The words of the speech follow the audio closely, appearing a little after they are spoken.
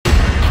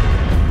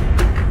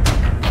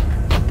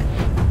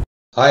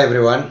Hi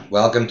everyone,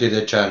 welcome to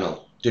the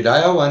channel.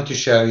 Today I want to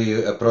show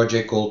you a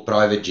project called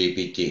Private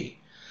GPT.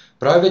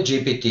 Private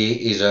GPT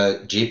is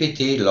a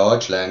GPT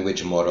large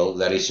language model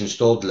that is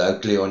installed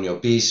locally on your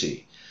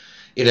PC.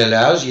 It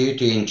allows you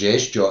to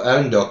ingest your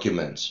own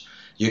documents.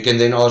 You can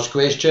then ask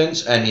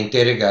questions and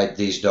interrogate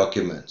these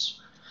documents.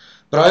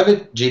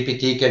 Private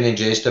GPT can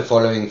ingest the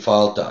following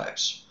file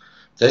types.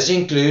 This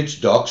includes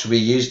docs we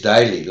use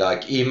daily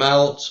like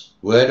emails,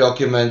 Word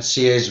documents,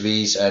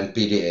 CSVs and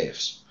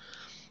PDFs.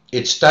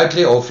 It's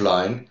totally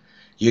offline.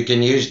 You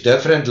can use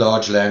different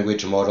large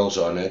language models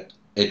on it.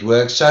 It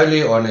works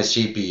solely on a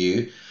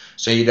CPU,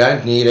 so you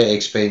don't need an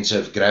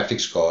expensive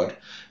graphics card,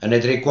 and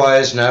it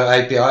requires no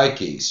API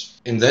keys.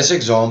 In this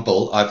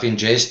example, I've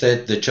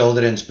ingested the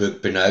children's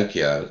book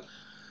Pinocchio,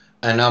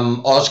 and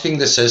I'm asking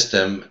the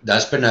system,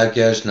 does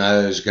Pinocchio's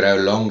nose grow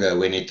longer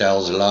when he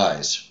tells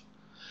lies?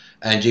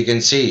 And you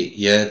can see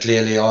here it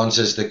clearly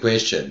answers the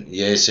question.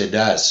 Yes, it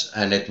does,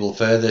 and it will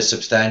further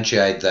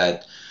substantiate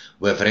that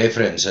with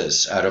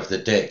references out of the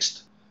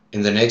text.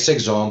 In the next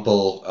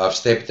example, I've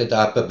stepped it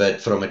up a bit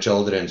from a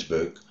children's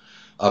book.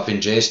 I've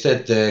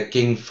ingested the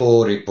King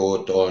 4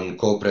 report on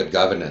corporate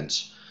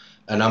governance,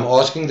 and I'm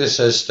asking the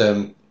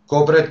system,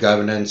 corporate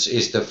governance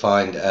is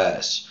defined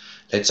as.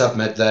 Let's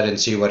submit that and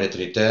see what it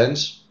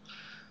returns.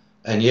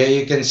 And here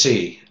you can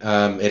see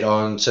it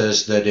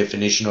answers the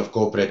definition of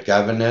corporate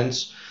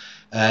governance,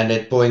 and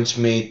it points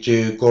me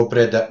to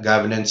corporate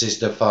governance is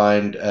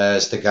defined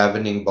as the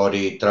governing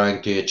body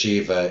trying to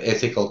achieve an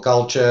ethical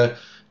culture,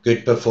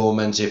 good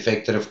performance,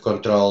 effective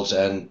controls,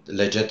 and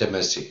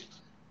legitimacy.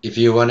 If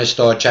you want to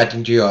start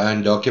chatting to your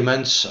own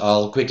documents,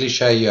 I'll quickly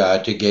show you how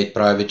to get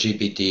Private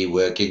GPT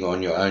working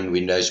on your own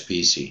Windows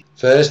PC.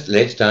 First,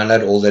 let's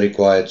download all the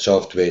required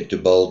software to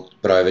build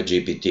Private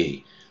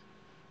GPT.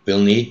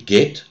 We'll need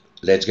Git.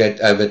 Let's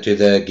get over to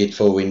the Git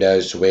for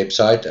Windows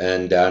website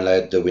and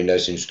download the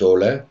Windows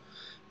installer.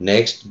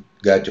 Next,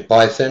 go to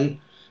Python,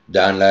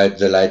 download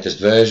the latest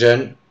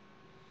version.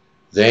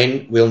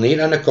 Then we'll need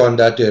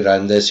Anaconda to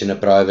run this in a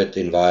private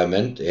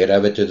environment. Head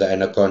over to the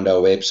Anaconda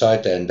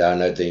website and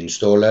download the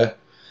installer.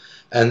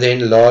 And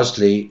then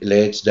lastly,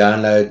 let's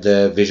download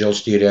the Visual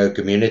Studio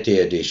Community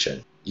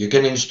Edition. You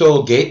can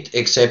install Git,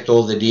 accept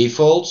all the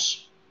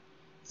defaults,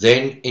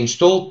 then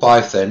install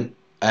Python,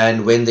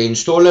 and when the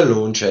installer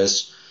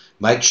launches,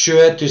 make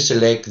sure to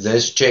select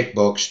this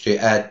checkbox to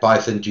add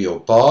Python to your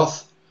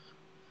path.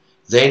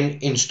 Then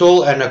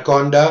install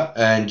Anaconda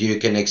and you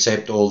can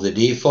accept all the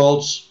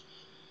defaults.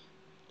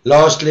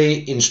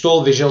 Lastly,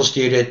 install Visual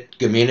Studio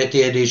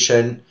Community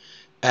Edition,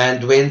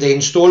 and when the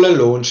installer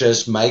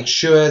launches, make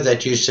sure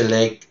that you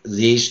select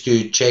these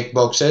two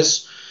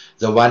checkboxes.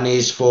 The one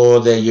is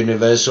for the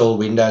Universal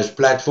Windows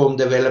Platform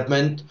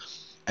development,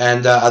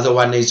 and the other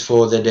one is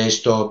for the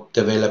desktop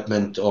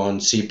development on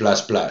C++. And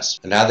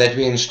now that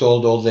we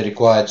installed all the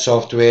required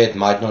software, it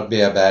might not be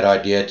a bad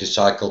idea to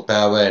cycle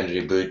power and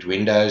reboot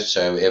Windows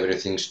so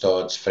everything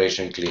starts fresh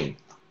and clean.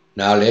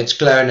 Now let's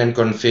clone and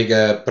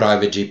configure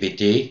Private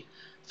GPT.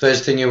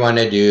 First thing you want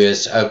to do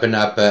is open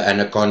up an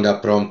Anaconda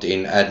prompt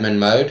in admin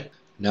mode.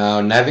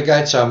 Now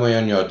navigate somewhere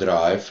on your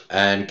drive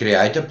and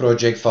create a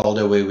project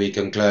folder where we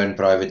can clone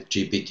Private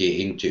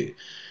GPT into.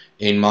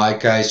 In my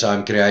case,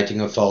 I'm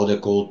creating a folder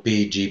called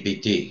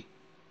pgpt.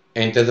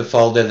 Enter the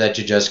folder that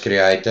you just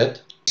created.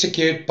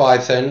 Execute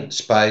python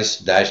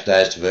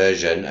 --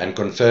 version and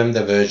confirm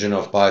the version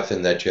of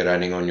Python that you're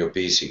running on your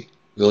PC.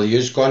 We'll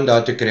use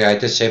Conda to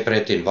create a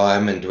separate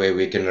environment where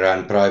we can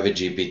run Private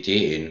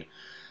GPT in.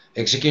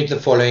 Execute the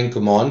following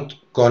command: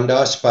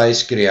 conda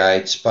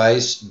create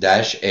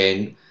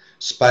 -n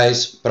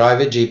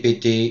Private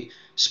GPT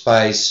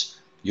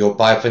your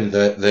Python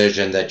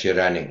version that you're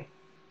running.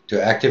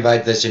 To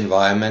activate this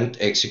environment,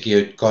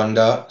 execute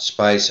conda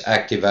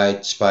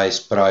activate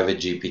Private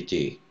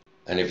GPT.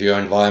 And if your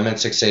environment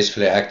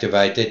successfully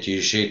activated,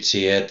 you should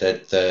see it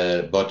at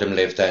the bottom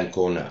left hand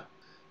corner.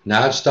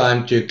 Now it's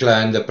time to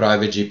clone the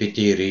Private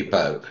GPT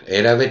repo.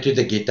 Head over to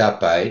the GitHub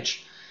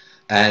page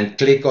and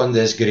click on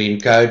this green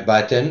code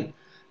button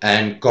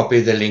and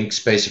copy the link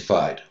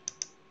specified.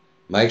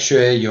 Make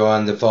sure you're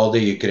on the folder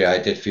you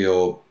created for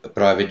your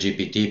Private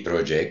GPT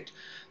project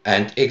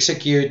and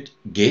execute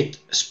git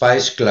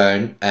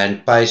clone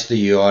and paste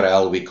the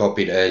URL we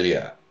copied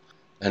earlier.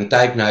 And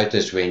take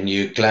notice, when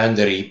you clone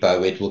the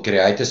repo, it will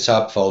create a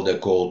subfolder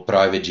called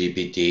Private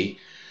GPT.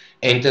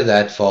 Enter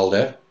that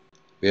folder.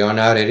 We are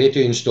now ready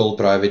to install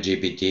Private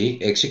GPT.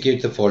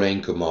 Execute the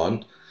following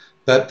command: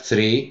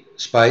 pip3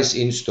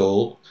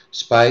 install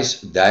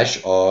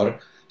 -r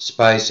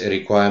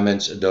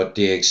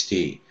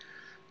requirements.txt.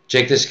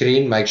 Check the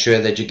screen, make sure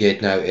that you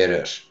get no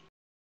errors.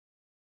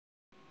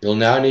 You'll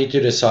now need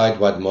to decide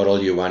what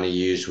model you want to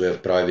use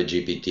with Private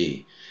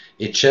GPT.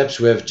 It ships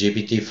with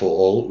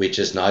GPT4All, which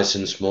is nice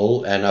and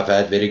small, and I've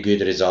had very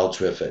good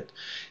results with it.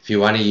 If you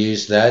want to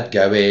use that,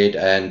 go ahead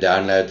and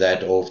download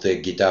that off the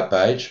GitHub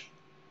page.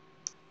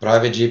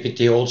 Private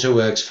GPT also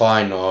works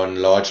fine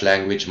on large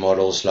language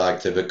models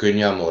like the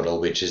Vicuna model,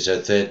 which is a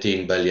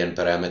 13 billion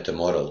parameter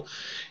model.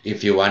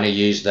 If you want to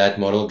use that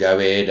model, go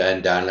ahead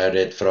and download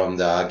it from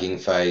the Hugging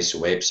Face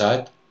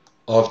website.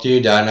 After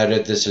you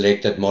downloaded the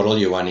selected model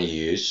you want to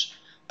use,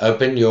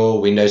 open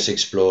your Windows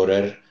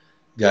Explorer,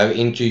 go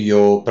into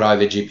your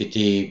Private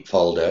GPT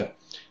folder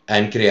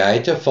and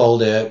create a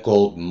folder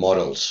called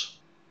Models.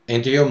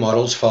 Enter your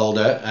Models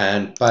folder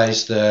and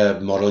paste the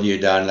model you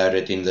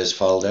downloaded in this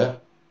folder.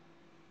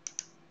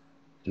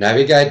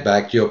 Navigate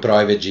back to your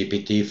Private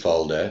GPT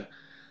folder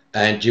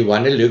and you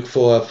want to look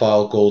for a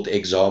file called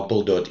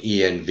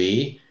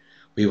example.env.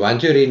 We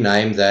want to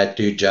rename that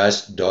to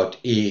just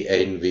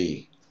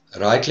 .env.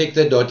 Right-click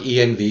the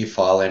 .env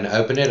file and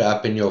open it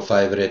up in your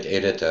favorite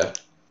editor.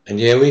 And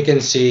here we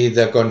can see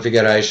the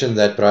configuration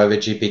that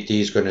Private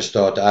GPT is going to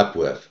start up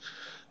with.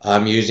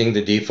 I'm using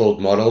the default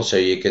model, so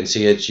you can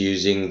see it's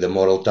using the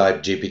model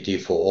type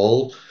GPT for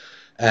all,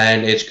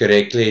 and it's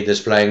correctly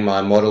displaying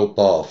my model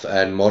path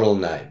and model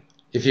name.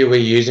 If you were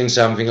using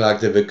something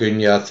like the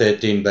Vicuna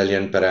 13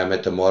 billion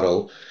parameter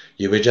model,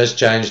 you would just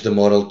change the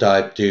model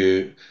type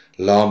to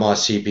Llama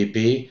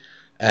CPP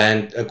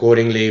and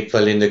accordingly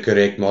fill in the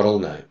correct model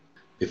name.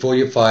 Before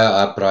you fire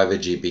up Private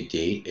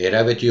GPT, head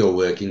over to your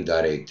working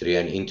directory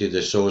and into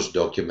the source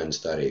documents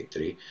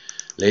directory.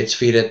 Let's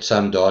feed it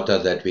some data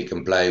that we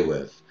can play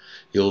with.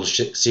 You'll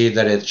see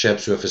that it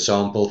ships with a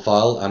sample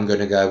file. I'm going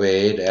to go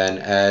ahead and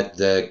add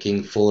the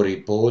King 4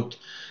 report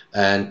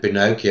and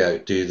Pinocchio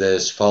to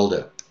this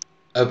folder.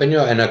 Open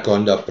your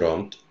Anaconda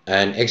prompt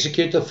and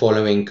execute the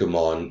following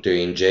command to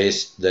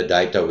ingest the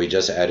data we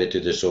just added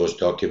to the source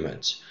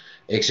documents.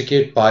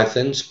 Execute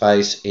python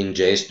space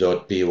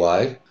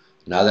ingest.py.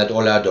 Now that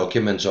all our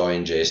documents are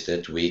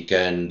ingested, we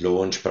can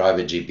launch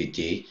Private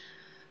GPT.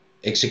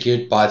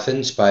 Execute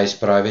python space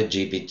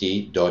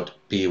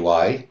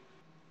privategpt.py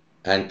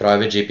and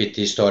Private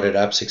GPT started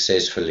up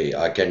successfully.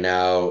 I can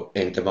now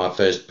enter my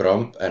first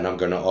prompt and I'm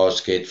going to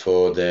ask it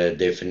for the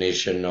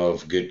definition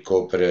of good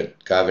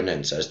corporate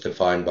governance as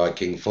defined by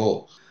King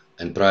 4.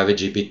 And Private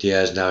GPT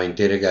has now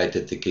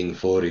interrogated the King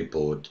 4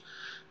 report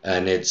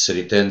and it's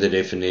returned the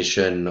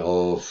definition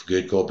of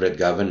good corporate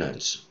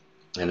governance.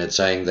 And it's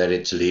saying that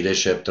it's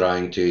leadership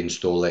trying to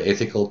install an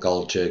ethical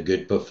culture,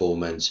 good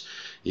performance,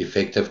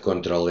 effective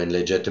control and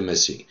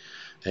legitimacy.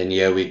 And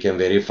here we can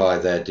verify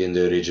that in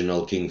the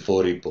original King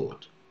 4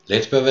 report.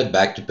 Let's pivot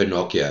back to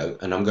Pinocchio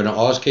and I'm going to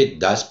ask it,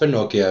 does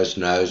Pinocchio's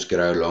nose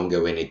grow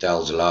longer when he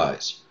tells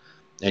lies?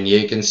 And here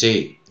you can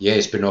see,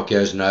 yes,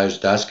 Pinocchio's nose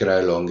does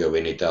grow longer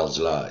when he tells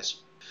lies.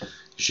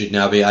 You should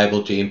now be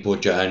able to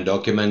import your own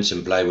documents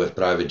and play with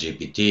Private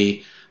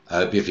GPT. I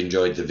hope you've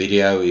enjoyed the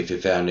video. If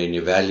you found any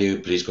value,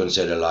 please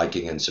consider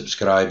liking and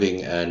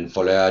subscribing and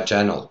follow our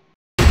channel.